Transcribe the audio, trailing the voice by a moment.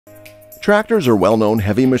Tractors are well-known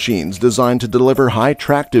heavy machines designed to deliver high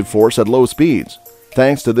tractive force at low speeds.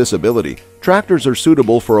 Thanks to this ability, tractors are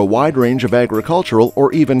suitable for a wide range of agricultural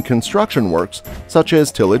or even construction works such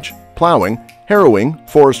as tillage, plowing, harrowing,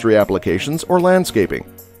 forestry applications, or landscaping.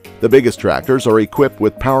 The biggest tractors are equipped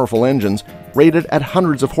with powerful engines rated at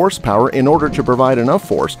hundreds of horsepower in order to provide enough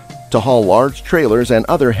force to haul large trailers and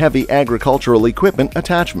other heavy agricultural equipment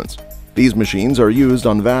attachments. These machines are used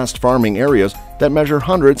on vast farming areas that measure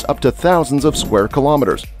hundreds up to thousands of square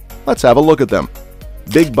kilometers. Let's have a look at them.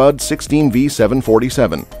 Big Bud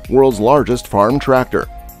 16V747, world's largest farm tractor.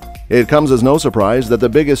 It comes as no surprise that the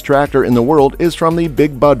biggest tractor in the world is from the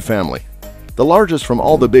Big Bud family. The largest from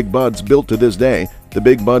all the Big Buds built to this day, the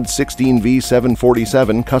Big Bud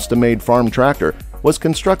 16V747 custom-made farm tractor was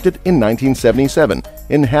constructed in 1977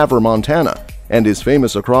 in Havre, Montana, and is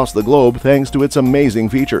famous across the globe thanks to its amazing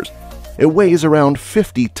features. It weighs around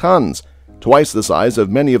 50 tons, twice the size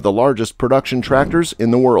of many of the largest production tractors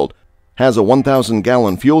in the world, has a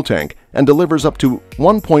 1,000-gallon fuel tank, and delivers up to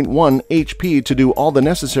 1.1 HP to do all the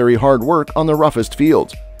necessary hard work on the roughest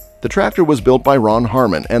fields. The tractor was built by Ron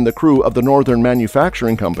Harmon and the crew of the Northern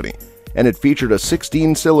Manufacturing Company, and it featured a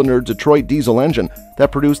 16-cylinder Detroit diesel engine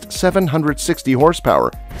that produced 760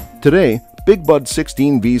 horsepower. Today, Big Bud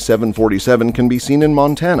 16V747 can be seen in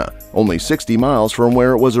Montana, only 60 miles from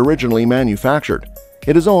where it was originally manufactured.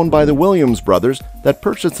 It is owned by the Williams brothers that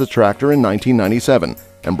purchased the tractor in 1997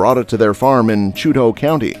 and brought it to their farm in Chouteau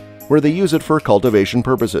County, where they use it for cultivation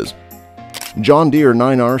purposes. John Deere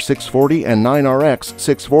 9R640 and 9RX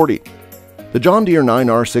 640. The John Deere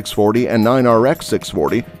 9R640 and 9RX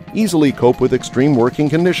 640 easily cope with extreme working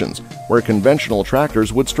conditions where conventional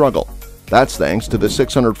tractors would struggle. That's thanks to the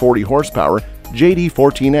 640 horsepower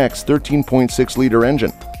JD14X 13.6-liter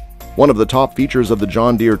engine. One of the top features of the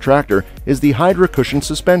John Deere tractor is the Hydra Cushion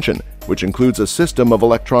suspension, which includes a system of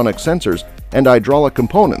electronic sensors and hydraulic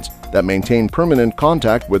components that maintain permanent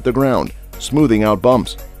contact with the ground, smoothing out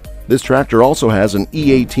bumps. This tractor also has an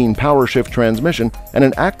E18 power shift transmission and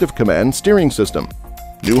an active command steering system.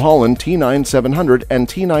 New Holland T9700 and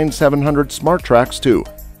T9700 Smart Trax 2.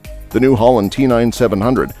 The New Holland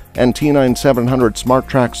T9700 and T9700 Smart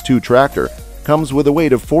Trax 2 tractor comes with a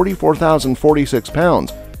weight of 44,046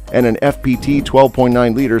 pounds and an FPT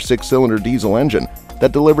 12.9-liter 6-cylinder diesel engine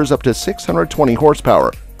that delivers up to 620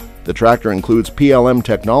 horsepower. The tractor includes PLM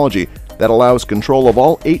technology that allows control of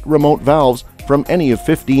all 8 remote valves from any of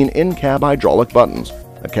 15 in-cab hydraulic buttons,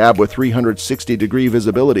 a cab with 360-degree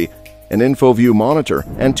visibility, an InfoView monitor,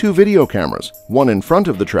 and 2 video cameras, one in front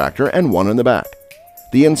of the tractor and one in the back.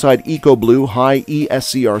 The inside EcoBlue High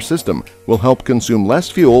ESCR system will help consume less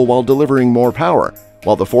fuel while delivering more power,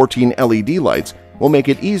 while the 14 LED lights will make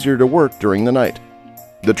it easier to work during the night.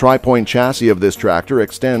 The tri-point chassis of this tractor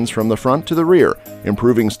extends from the front to the rear,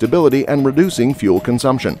 improving stability and reducing fuel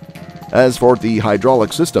consumption. As for the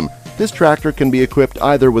hydraulic system, this tractor can be equipped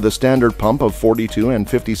either with a standard pump of 42 and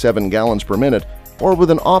 57 gallons per minute or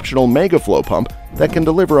with an optional MegaFlow pump that can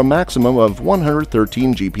deliver a maximum of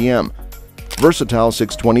 113 GPM. Versatile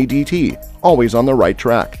 620 DT, always on the right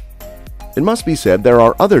track. It must be said there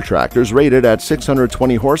are other tractors rated at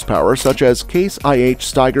 620 horsepower such as Case IH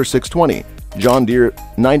Steiger 620, John Deere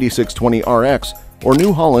 9620RX, or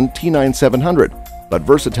New Holland T9700, but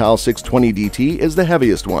Versatile 620 DT is the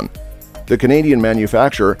heaviest one. The Canadian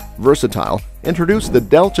manufacturer, Versatile, introduced the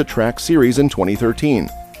Delta Track series in 2013.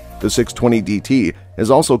 The 620 DT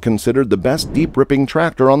is also considered the best deep-ripping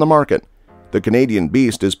tractor on the market. The Canadian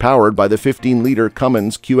beast is powered by the 15-liter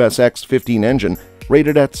Cummins QSX 15 engine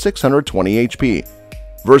rated at 620 HP.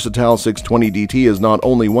 Versatile 620 DT is not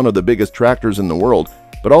only one of the biggest tractors in the world,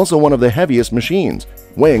 but also one of the heaviest machines,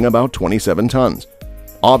 weighing about 27 tons.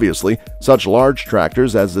 Obviously, such large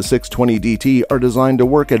tractors as the 620 DT are designed to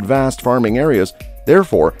work at vast farming areas,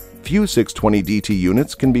 therefore, few 620 DT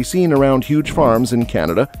units can be seen around huge farms in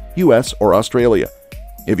Canada, US, or Australia.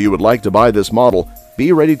 If you would like to buy this model,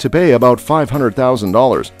 be ready to pay about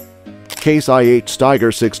 $500,000. Case IH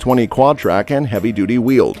Steiger 620 Quad-Track and Heavy-Duty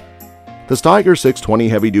Wheeled. The Steiger 620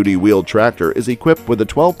 Heavy-Duty Wheeled tractor is equipped with a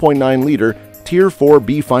 12.9-liter Tier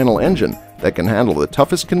 4B final engine that can handle the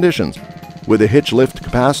toughest conditions. With a hitch lift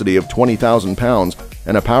capacity of 20,000 pounds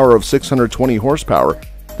and a power of 620 horsepower,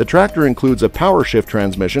 the tractor includes a power shift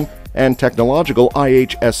transmission and technological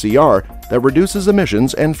IHSCR that reduces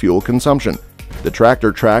emissions and fuel consumption. The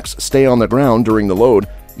tractor tracks stay on the ground during the load,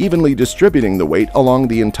 evenly distributing the weight along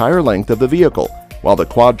the entire length of the vehicle, while the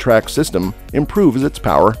quad-track system improves its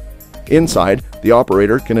power. Inside, the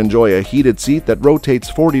operator can enjoy a heated seat that rotates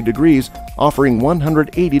 40 degrees, offering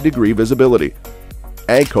 180-degree visibility.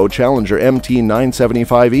 AGCO Challenger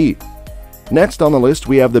MT975E. Next on the list,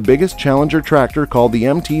 we have the biggest Challenger tractor called the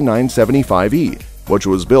MT975E, which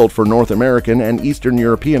was built for North American and Eastern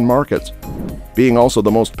European markets. Being also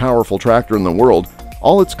the most powerful tractor in the world,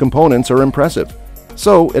 all its components are impressive.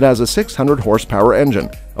 So, it has a 600 horsepower engine,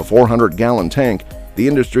 a 400-gallon tank, the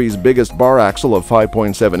industry's biggest bar axle of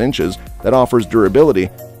 5.7 inches that offers durability,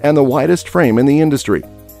 and the widest frame in the industry.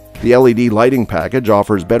 The LED lighting package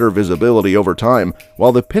offers better visibility over time,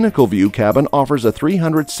 while the Pinnacle View cabin offers a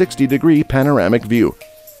 360-degree panoramic view.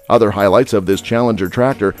 Other highlights of this Challenger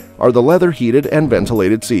tractor are the leather-heated and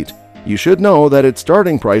ventilated seat. You should know that its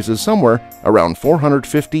starting price is somewhere around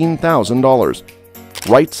 $415,000.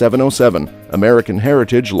 Wright 707, American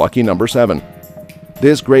Heritage Lucky No. 7.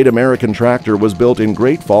 This great American tractor was built in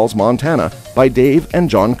Great Falls, Montana by Dave and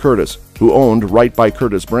John Curtis, who owned Wright by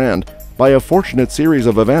Curtis brand, by a fortunate series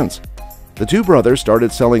of events. The two brothers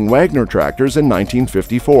started selling Wagner tractors in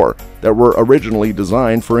 1954 that were originally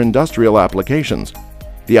designed for industrial applications.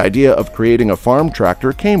 The idea of creating a farm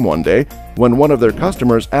tractor came one day when one of their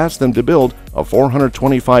customers asked them to build a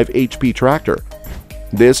 425 HP tractor.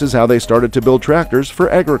 This is how they started to build tractors for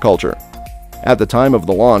agriculture. At the time of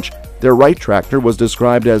the launch, their Wright tractor was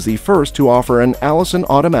described as the first to offer an Allison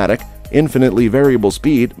automatic, infinitely variable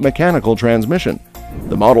speed mechanical transmission.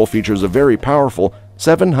 The model features a very powerful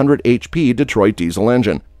 700 HP Detroit diesel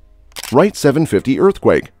engine. Wright 750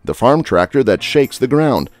 Earthquake, the farm tractor that shakes the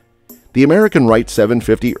ground. The American Wright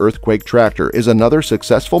 750 Earthquake tractor is another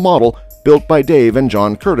successful model built by Dave and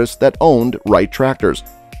John Curtis that owned Wright tractors.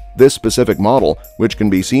 This specific model, which can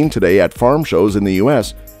be seen today at farm shows in the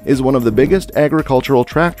US, is one of the biggest agricultural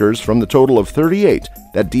tractors from the total of 38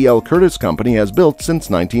 that D.L. Curtis Company has built since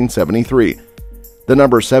 1973. The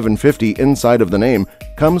number 750 inside of the name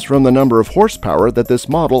comes from the number of horsepower that this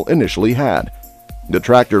model initially had. The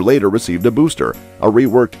tractor later received a booster, a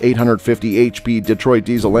reworked 850 HP Detroit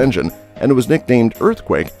diesel engine, and was nicknamed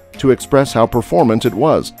Earthquake to express how performant it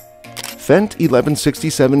was. Fendt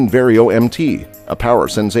 1167 Vario MT, a power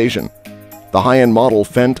sensation. The high-end model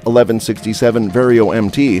Fendt 1167 Vario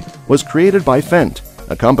MT was created by Fendt,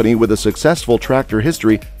 a company with a successful tractor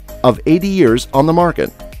history of 80 years on the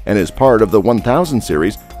market, and is part of the 1000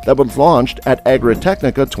 series that was launched at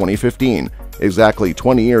Agritechnica 2015, exactly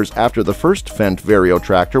 20 years after the first Fendt Vario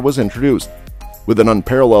tractor was introduced. With an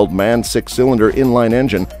unparalleled manned 6-cylinder inline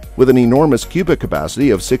engine with an enormous cubic capacity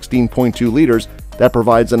of 16.2 liters that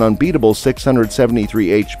provides an unbeatable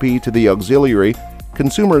 673 HP to the auxiliary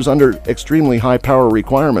consumers under extremely high power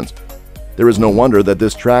requirements. There is no wonder that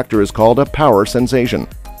this tractor is called a power sensation.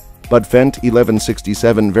 But Fendt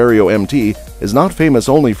 1167 Vario MT is not famous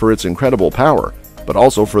only for its incredible power, but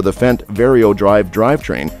also for the Fendt Vario Drive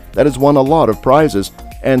drivetrain that has won a lot of prizes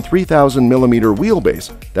and 3,000mm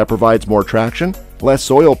wheelbase that provides more traction, less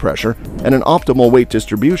soil pressure, and an optimal weight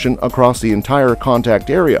distribution across the entire contact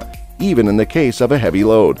area, even in the case of a heavy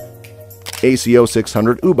load. ACO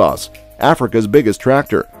 600 UBAS, Africa's biggest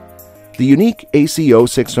tractor. The unique ACO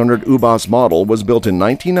 600 UBAS model was built in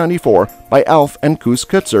 1994 by Alf and Koos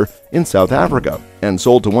Kutzer in South Africa and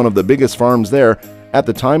sold to one of the biggest farms there at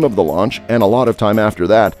the time of the launch and a lot of time after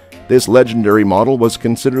that. This legendary model was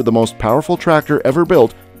considered the most powerful tractor ever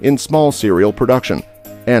built in small serial production,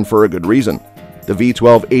 and for a good reason. The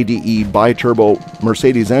V12 ADE bi-turbo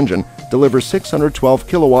Mercedes engine delivers 612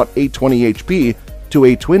 kilowatt 820 HP to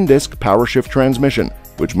a twin-disc power-shift transmission,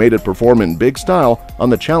 which made it perform in big style on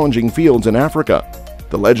the challenging fields in Africa.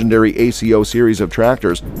 The legendary ACO series of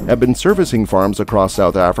tractors have been servicing farms across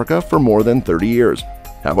South Africa for more than 30 years.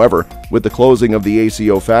 However, with the closing of the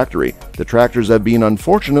ACO factory, the tractors have been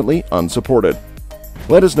unfortunately unsupported.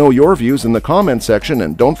 Let us know your views in the comment section,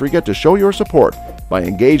 and don't forget to show your support by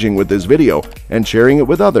engaging with this video and sharing it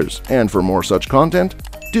with others. And for more such content,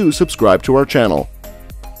 do subscribe to our channel.